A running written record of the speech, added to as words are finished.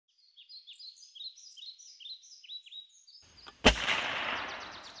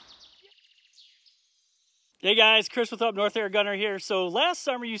Hey guys, Chris with Up North Air Gunner here. So last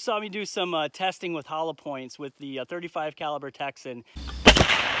summer you saw me do some testing with hollow points with the 35 caliber Texan.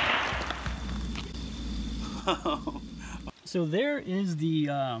 So there is the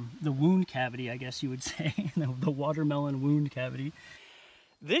wound cavity, I guess you would say, the watermelon wound cavity.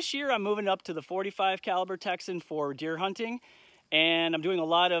 This year I'm moving up to the 45 caliber Texan for deer hunting, and I'm doing a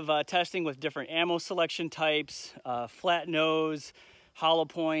lot of testing with different ammo selection types, flat nose, hollow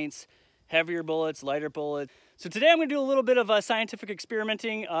points, heavier bullets, lighter bullets. So today I'm going to do a little bit of scientific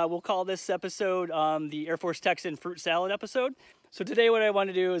experimenting. We'll call this episode the AirForce Texan fruit salad episode. So today what I want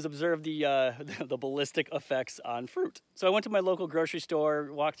to do is observe the ballistic effects on fruit. So I went to my local grocery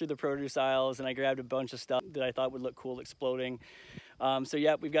store, walked through the produce aisles, and I grabbed a bunch of stuff that I thought would look cool exploding. So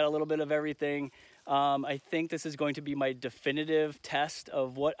yeah, we've got a little bit of everything. I think this is going to be my definitive test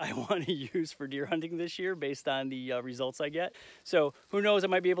of what I want to use for deer hunting this year based on the results I get. So who knows, I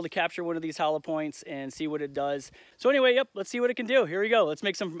might be able to capture one of these hollow points and see what it does. So anyway, yep, let's see what it can do. Here we go. Let's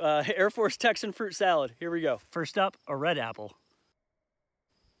make some AirForce Texan fruit salad. Here we go. First up, a red apple.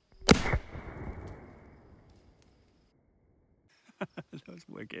 That was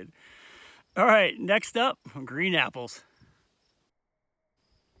wicked. All right, next up, green apples.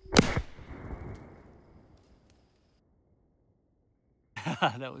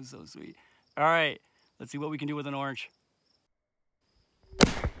 That was so sweet. All right, let's see what we can do with an orange.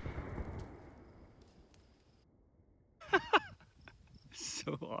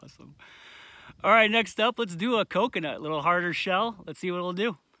 So awesome. All right, next up, let's do a coconut. A little harder shell. Let's see what it'll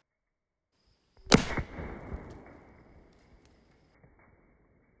do.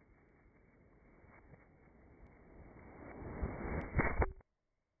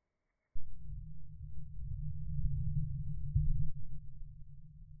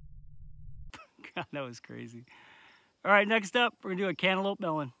 God, that was crazy. All right, next up, we're gonna do a cantaloupe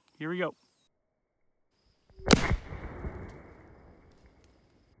melon. Here we go.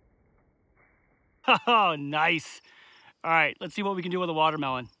 Oh, nice. All right, let's see what we can do with a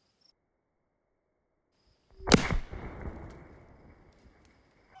watermelon.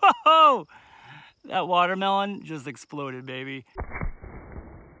 Oh, that watermelon just exploded, baby.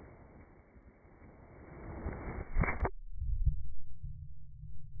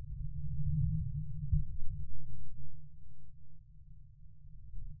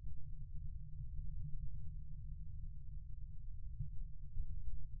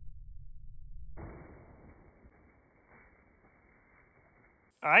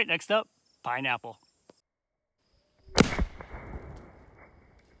 All right, next up, pineapple.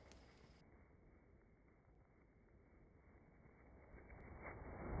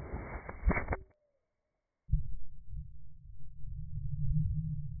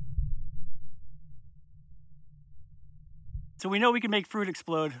 So we know we can make fruit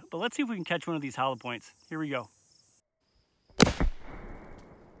explode, but let's see if we can catch one of these hollow points. Here we go.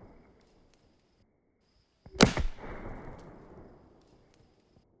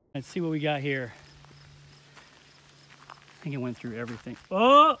 Let's see what we got here. I think it went through everything.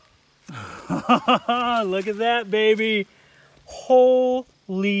 Oh! Look at that, baby.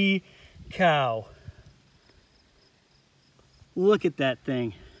 Holy cow. Look at that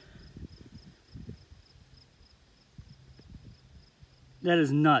thing. That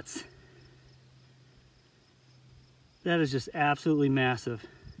is nuts. That is just absolutely massive.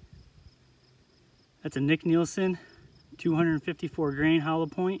 That's a Nick Nielsen 254 grain hollow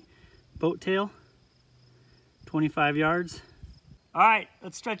point boat tail, 25 yards. All right,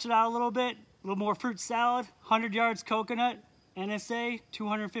 let's stretch it out a little bit. A little more fruit salad, 100 yards coconut, NSA,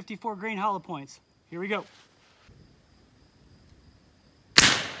 254 grain hollow points. Here we go.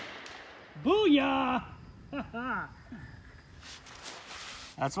 Booyah!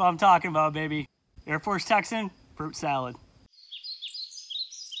 That's what I'm talking about, baby. AirForce Texan fruit salad.